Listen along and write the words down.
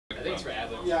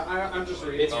Yeah, I'm just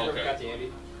reading. It's okay. Got the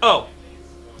Andy. Oh.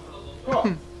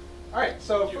 Cool. Alright,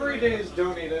 so Furry Days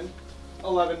donated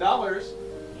 $11,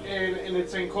 and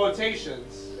it's in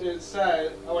quotations. It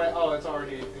said, oh, it's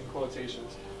already in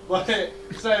quotations. But it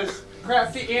says,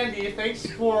 Crafty Andy, thanks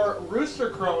for rooster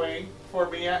crowing for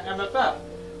me at MFF.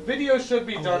 Video should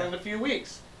be done in a few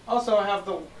weeks. Also, I have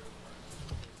the...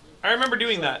 I remember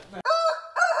doing that.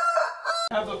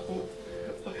 Have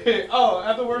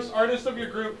the worst artist of your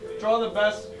group draw the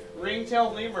best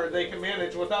ringtail lemur they can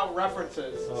manage without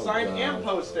references. Sign and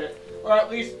post it, or at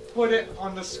least put it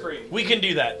on the screen. We can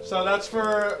do that. So that's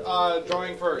for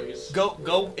drawing furries.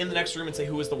 Go in the next room and say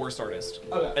who is the worst artist.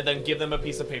 Okay. And then give them a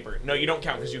piece of paper. No, you don't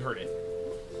count because you heard it.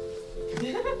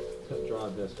 Draw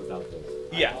this without this.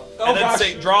 Yeah. And then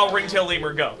say, draw ringtail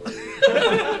lemur, go.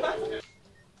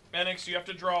 Annex, you have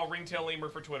to draw ringtail lemur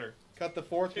for Twitter. Cut the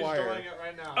fourth He's wire. drawing it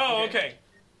right now. Oh, okay.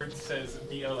 It says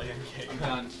B-L-A-N-K.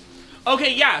 Done.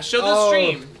 Okay, yeah, show the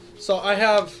stream. So I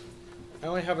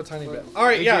only have a tiny bit.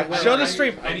 Alright, yeah, show the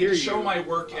stream. I need to show my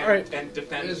work and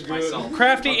defend myself.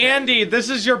 Crafty Andy, this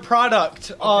is your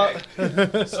product.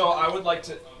 Okay. So I would like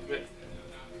to...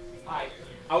 Hi.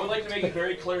 I would like to make it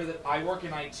very clear that I work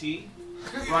in IT.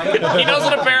 Right? He knows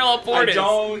what a parallel port is. I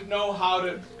don't know how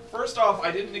to... First off,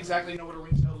 I didn't exactly know what a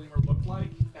ringtail lemur looked like,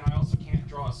 and I also can't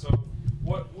draw. So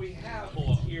what we have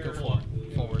here... Forward.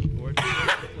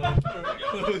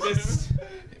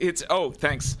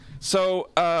 Thanks. So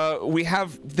we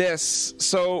have this.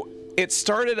 So it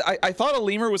started, I thought a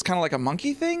lemur was kind of like a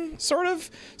monkey thing, sort of.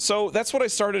 So that's what I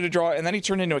started to draw, and then he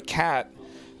turned into a cat,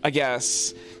 I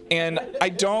guess. And I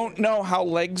don't know how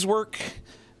legs work.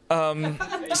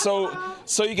 So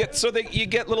you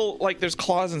get little, like, there's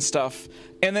claws and stuff,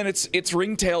 and then it's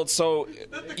ringtailed, so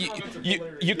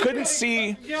you couldn't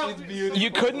see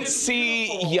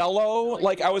yellow.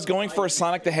 Like, I was going for a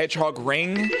Sonic the Hedgehog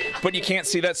ring, but you can't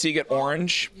see that, so you get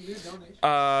orange.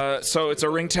 So it's a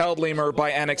ringtailed lemur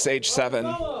by Annex age 7.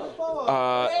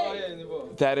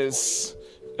 That is,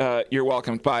 you're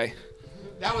welcome. Bye.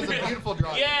 That was a beautiful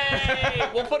drawing. Yay!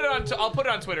 We'll put it on. I'll put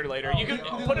it on Twitter later. You can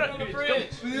put it on the fridge.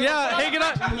 Yeah, hang it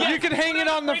on. You can hang it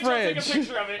on the fridge. Take a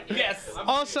picture of it. Yes.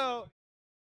 Also.